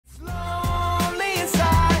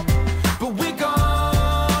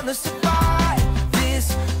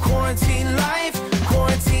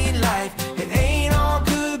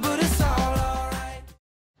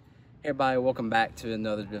Everybody, welcome back to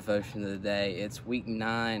another devotion of the day. It's week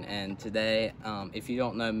 9, and today, if you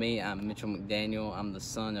don't know me, I'm Mitchell McDaniel. I'm the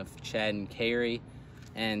son of Chad and Carrie,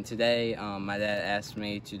 and today my dad asked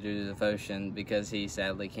me to do the devotion because he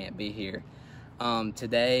sadly can't be here.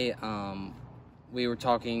 Today we were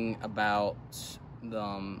talking about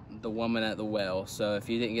the woman at the well. So if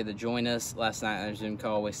you didn't get to join us last night on our Zoom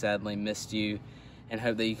call, we sadly missed you, and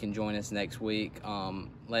hope that you can join us next week.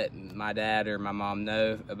 Let my dad or my mom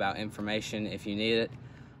know about information if you need it.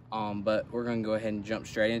 But we're going to go ahead and jump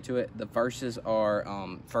straight into it. The verses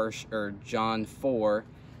are John 4,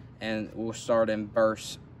 and we'll start in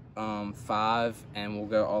verse 5, and we'll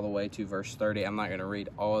go all the way to verse 30. I'm not going to read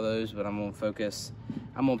all of those, but I'm going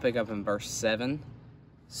to pick up in verse 7.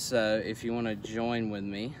 So if you want to join with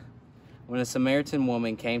me. When a Samaritan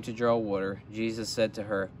woman came to draw water, Jesus said to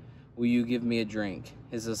her, "Will you give me a drink?"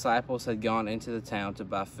 His disciples had gone into the town to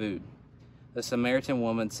buy food. The Samaritan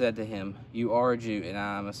woman said to him, "You are a Jew, and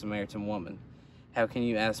I am a Samaritan woman. How can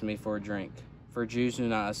you ask me for a drink? For Jews do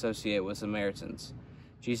not associate with Samaritans."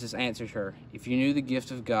 Jesus answered her, "If you knew the gift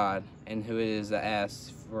of God, and who it is that asks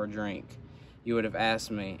for a drink, you would have asked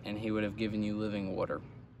me, and he would have given you living water."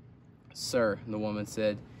 "Sir," the woman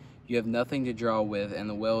said, "you have nothing to draw with, and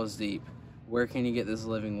the well is deep. Where can you get this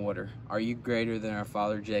living water? Are you greater than our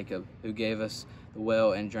father Jacob, who gave us the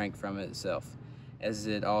well and drank from it itself, as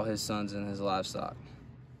did all his sons and his livestock?"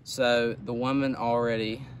 So the woman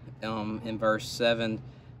already, in verse 7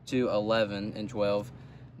 to 11 and 12,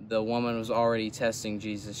 the woman was already testing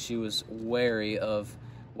Jesus. She was wary of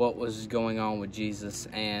what was going on with Jesus,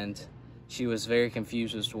 and she was very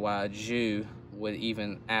confused as to why a Jew would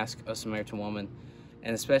even ask a Samaritan woman,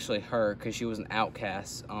 and especially her, because she was an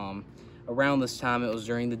outcast. Around this time, it was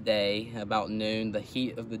during the day, about noon, the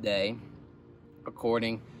heat of the day,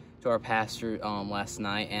 according to our pastor last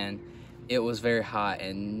night, and it was very hot,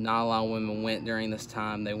 and not a lot of women went during this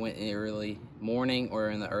time. They went in the early morning or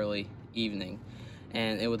in the early evening,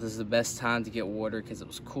 and it was the best time to get water because it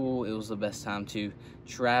was cool. It was the best time to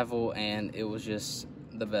travel, and it was just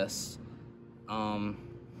the best.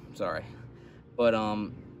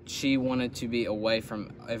 She wanted to be away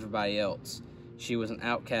from everybody else. She was an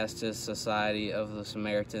outcast to society of the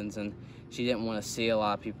Samaritans, and she didn't want to see a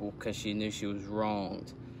lot of people because she knew she was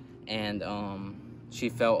wronged. And she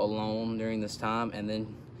felt alone during this time, and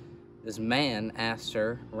then this man asked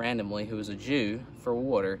her randomly, who was a Jew, for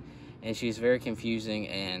water, and she's very confusing,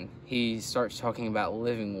 and he starts talking about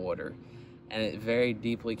living water, and it very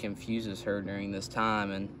deeply confuses her during this time,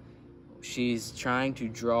 and she's trying to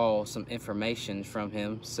draw some information from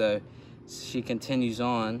him. So she continues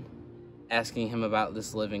on asking him about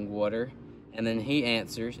this living water, and then he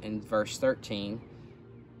answers in verse 13,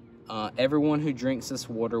 "Everyone who drinks this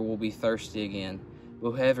water will be thirsty again,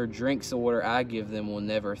 but whoever drinks the water I give them will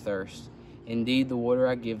never thirst. Indeed, the water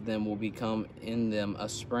I give them will become in them a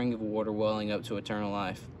spring of water welling up to eternal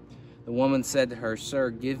life." The woman said to her,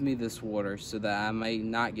 "Sir, give me this water so that I may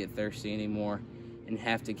not get thirsty anymore and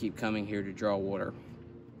have to keep coming here to draw water."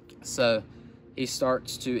 So he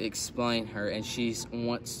starts to explain her, and she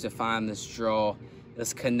wants to find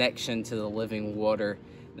this connection to the living water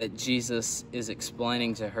that Jesus is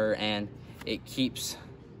explaining to her, and it keeps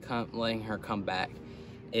letting her come back.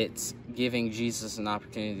 It's giving Jesus an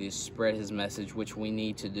opportunity to spread his message, which we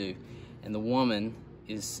need to do. And the woman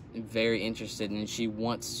is very interested, and she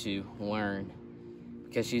wants to learn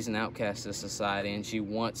because she's an outcast of society, and she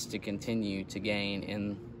wants to continue to gain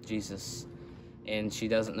in Jesus. And she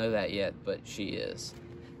doesn't know that yet, but she is.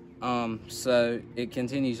 So it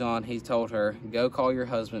continues on. He told her, "Go call your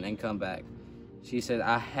husband and come back." She said,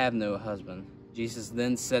 "I have no husband." Jesus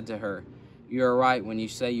then said to her, "You are right when you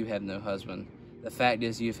say you have no husband. The fact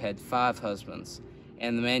is you've had 5 husbands,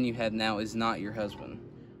 and the man you have now is not your husband.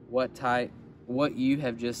 What you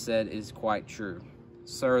have just said is quite true."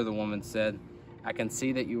 "Sir," the woman said, "I can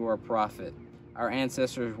see that you are a prophet. Our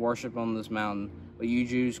ancestors worshiped on this mountain, but you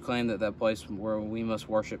Jews claim that that place where we must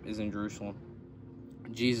worship is in Jerusalem."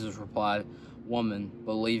 Jesus replied, "Woman,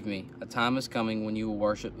 believe me, a time is coming when you will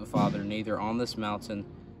worship the Father neither on this mountain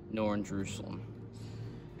nor in Jerusalem."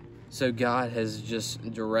 So God has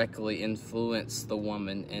just directly influenced the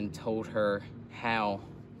woman and told her how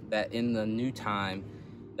that in the new time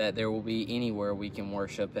that there will be anywhere we can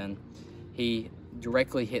worship. And he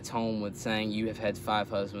directly hits home with saying, "You have had 5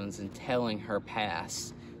 husbands," and telling her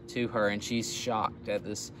past to her, and she's shocked at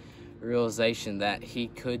this realization that he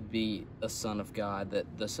could be a son of God,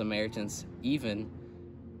 that the Samaritans, even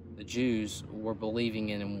the Jews, were believing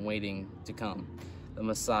in and waiting to come, the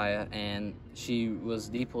Messiah, and she was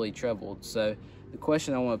deeply troubled. So the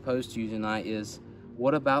question I want to pose to you tonight is,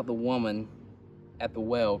 what about the woman at the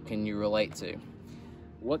well can you relate to?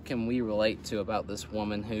 What can we relate to about this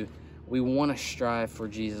woman who we want to strive for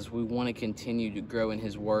Jesus, we want to continue to grow in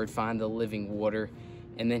his word, find the living water,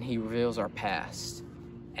 and then he reveals our past,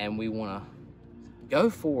 and we want to go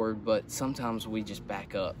forward, but sometimes we just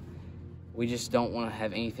back up. We just don't want to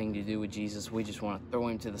have anything to do with Jesus. We just want to throw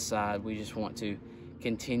him to the side. We just want to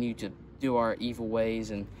continue to do our evil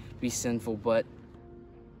ways and be sinful, but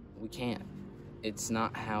we can't. It's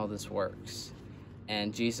not how this works.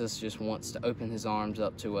 And Jesus just wants to open his arms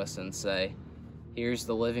up to us and say, here's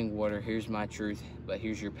the living water, here's my truth, but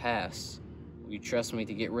here's your past. Will you trust me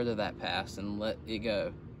to get rid of that past and let it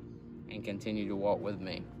go and continue to walk with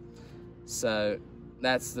me? So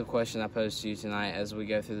that's the question I pose to you tonight as we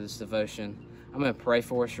go through this devotion. I'm going to pray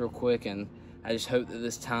for us real quick, and I just hope that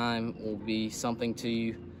this time will be something to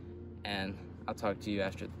you, and I'll talk to you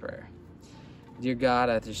after the prayer. Dear God,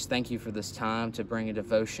 I just thank you for this time to bring a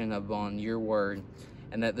devotion upon your word,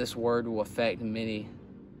 and that this word will affect many,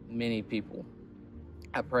 many people.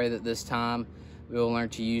 I pray that this time we will learn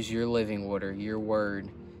to use your living water, your word,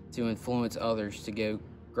 to influence others to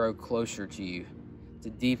grow closer to you, to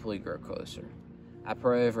deeply grow closer. I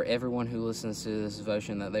pray over everyone who listens to this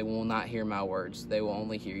devotion that they will not hear my words, they will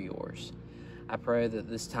only hear yours. I pray that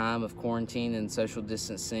this time of quarantine and social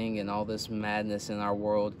distancing and all this madness in our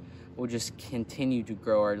world will just continue to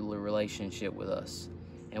grow our relationship with us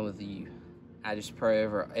and with you. I just pray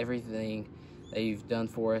over everything that you've done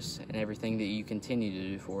for us and everything that you continue to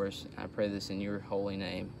do for us. I pray this in your holy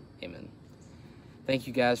name. Amen. Thank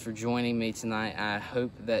you guys for joining me tonight. I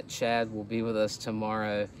hope that Chad will be with us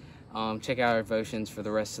tomorrow. Check out our devotions for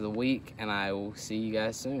the rest of the week, and I will see you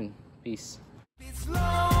guys soon. Peace.